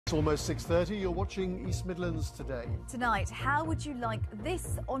It's almost 6:30. You're watching East Midlands Today. Tonight, how would you like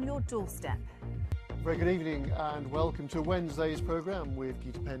this on your doorstep? Very good evening and welcome to Wednesday's programme with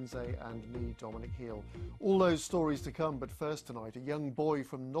Geeta, Pendse and me, Dominic Heel. All those stories to come, but first tonight, a young boy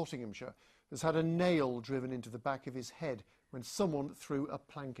from Nottinghamshire has had a nail driven into the back of his head when someone threw a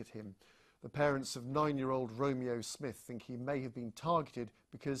plank at him. The parents of 9-year-old Romeo Smith think he may have been targeted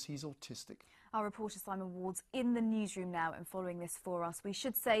because he's autistic. Our reporter Simon Ward's in the newsroom now and following this for us. We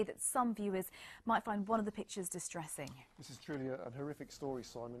should say that some viewers might find one of the pictures distressing. This is truly a horrific story,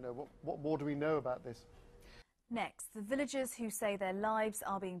 Simon. What more do we know about this? Next, the villagers who say their lives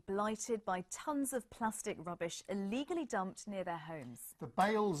are being blighted by tons of plastic rubbish illegally dumped near their homes. The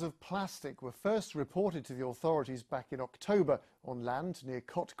bales of plastic were first reported to the authorities back in October on land near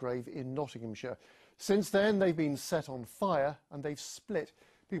Cotgrave in Nottinghamshire. Since then, they've been set on fire and they've split.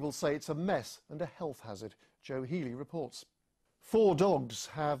 People say it's a mess and a health hazard. Joe Healy reports. 4 dogs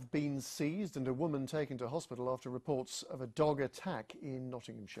have been seized and a woman taken to hospital after reports of a dog attack in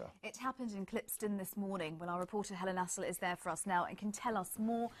Nottinghamshire. It happened in Clipston this morning. Well, our reporter Helen Assel is there for us now and can tell us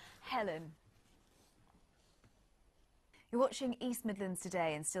more. Helen. You're watching East Midlands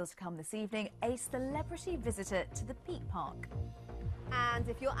Today, and still to come this evening, a celebrity visitor to the Peak Park. And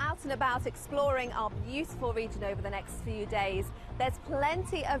if you're out and about exploring our beautiful region over the next few days, there's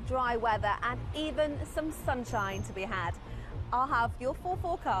plenty of dry weather and even some sunshine to be had. I'll have your full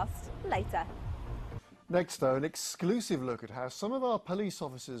forecast later. Next, though, an exclusive look at how some of our police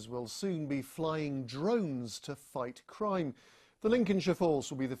officers will soon be flying drones to fight crime. The Lincolnshire Force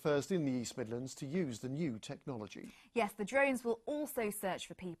will be the first in the East Midlands to use the new technology. Yes, the drones will also search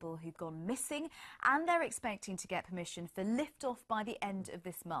for people who've gone missing, and they're expecting to get permission for lift-off by the end of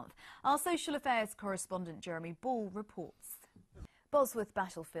this month. Our social affairs correspondent Jeremy Ball reports. Bosworth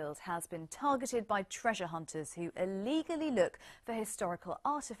Battlefield has been targeted by treasure hunters who illegally look for historical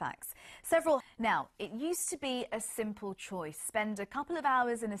artefacts. Now, it used to be a simple choice. Spend a couple of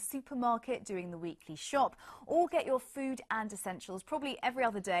hours in a supermarket doing the weekly shop, or get your food and essentials probably every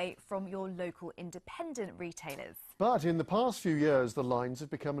other day from your local independent retailers. But in the past few years, the lines have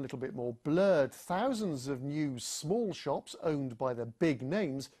become a little bit more blurred. Thousands of new small shops owned by the big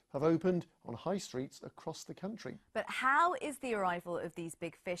names have opened on high streets across the country. But how is the arrival of these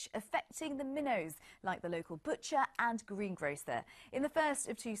big fish affecting the minnows, like the local butcher and greengrocer? In the first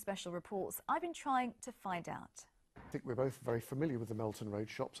of 2 special reports, I've been trying to find out. I think we're both very familiar with the Melton Road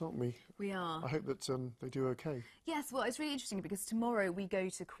shops, aren't we? We are. I hope that they do okay. Yes, well, it's really interesting because tomorrow we go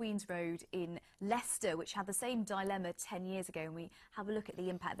to Queen's Road in Leicester, which had the same dilemma 10 years ago, and we have a look at the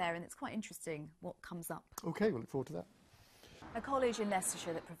impact there, and it's quite interesting what comes up. OK, we'll look forward to that. A college in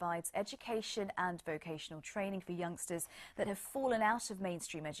Leicestershire that provides education and vocational training for youngsters that have fallen out of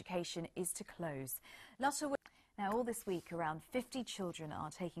mainstream education is to close. Now, all this week, around 50 children are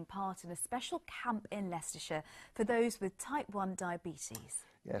taking part in a special camp in Leicestershire for those with type 1 diabetes.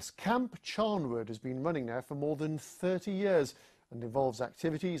 Yes, Camp Charnwood has been running now for more than 30 years and involves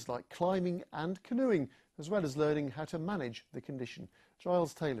activities like climbing and canoeing, as well as learning how to manage the condition.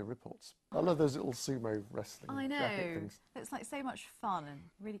 Giles Taylor reports. I love those little sumo wrestling jacket things. It's like so much fun and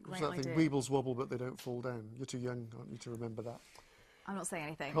really great idea. That thing, Weebles wobble but they don't fall down. You're too young, aren't you, to remember that? I'm not saying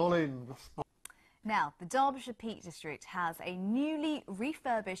anything. Colin. Now, the Derbyshire Peak District has a newly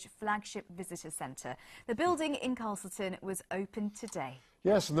refurbished flagship visitor centre. The building in Castleton was opened today.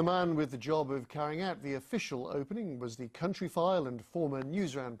 Yes, and the man with the job of carrying out the official opening was the Country File and former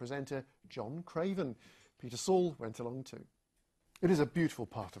Newsround presenter John Craven. Peter Saul went along too. It is a beautiful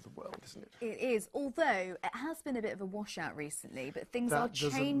part of the world, isn't it? It is, although it has been a bit of a washout recently, but things are That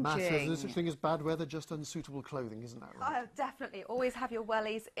doesn't changing. matter. There's such thing as bad weather, just unsuitable clothing, isn't that right? Oh, definitely. Always have your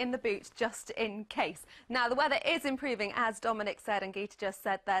wellies in the boot just in case. Now, the weather is improving, as Dominic said and Geeta just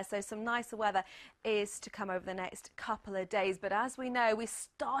said there, so some nicer weather is to come over the next couple of days. But as we know, we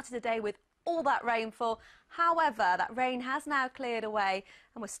started the day with all that rainfall. However, that rain has now cleared away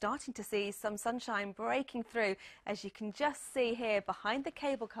and we're starting to see some sunshine breaking through, as you can just see here behind the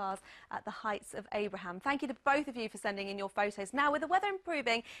cable cars at the Heights of Abraham. Thank you to both of you for sending in your photos. Now, with the weather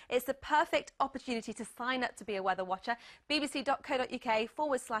improving, it's the perfect opportunity to sign up to be a weather watcher.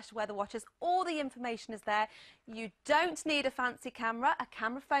 bbc.co.uk/weather watchers. All the information is there. You don't need a fancy camera. A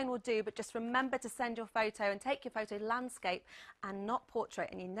camera phone will do, but just remember to send your photo and take your photo landscape and not portrait.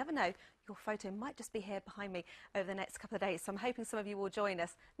 And you never know, your photo might just be here behind behind me over the next couple of days, so I'm hoping some of you will join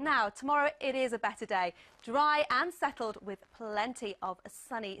us. Now, tomorrow it is a better day. Dry and settled with plenty of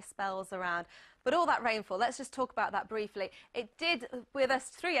sunny spells around. But all that rainfall, let's just talk about that briefly. It did with us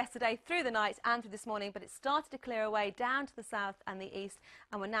through yesterday, through the night and through this morning, but it started to clear away down to the south and the east,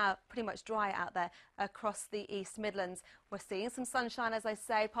 and we're now pretty much dry out there across the East Midlands. We're seeing some sunshine, as I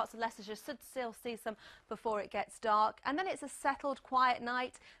say. Parts of Leicestershire should still see some before it gets dark. And then it's a settled, quiet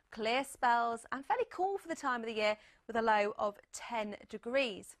night, clear spells, and fairly cool for the time of the year with a low of 10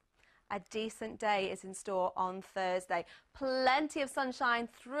 degrees. A decent day is in store on Thursday. Plenty of sunshine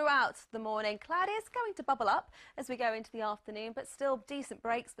throughout the morning. Cloud is going to bubble up as we go into the afternoon, but still decent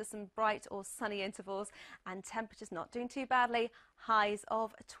breaks for some bright or sunny intervals, and temperatures not doing too badly. Highs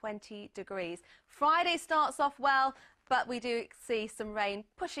of 20 degrees. Friday starts off well, but we do see some rain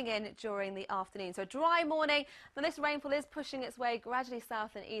pushing in during the afternoon. So a dry morning, then this rainfall is pushing its way gradually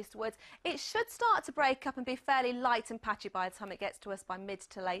south and eastwards. It should start to break up and be fairly light and patchy by the time it gets to us by mid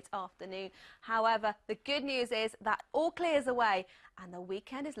to late afternoon. However, the good news is that all clears away and the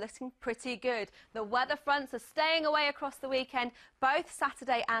weekend is looking pretty good. The weather fronts are staying away across the weekend. Both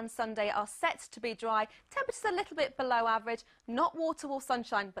Saturday and Sunday are set to be dry. Temperatures a little bit below average. Not water-wall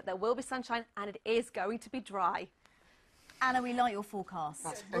sunshine, but there will be sunshine and it is going to be dry. Anna, we like your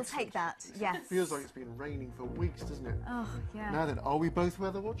forecast. We'll take that, yes. It feels like it's been raining for weeks, doesn't it? Oh, yeah. Now then, are we both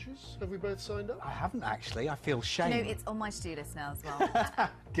weather watchers? Have we both signed up? I haven't actually. I feel shame. You know, it's on my to-do list now as well.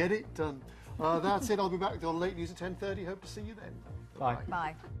 Get it done. That's it. I'll be back on Late News at 10:30. Hope to see you then. Bye.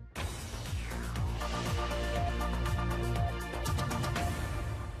 Bye.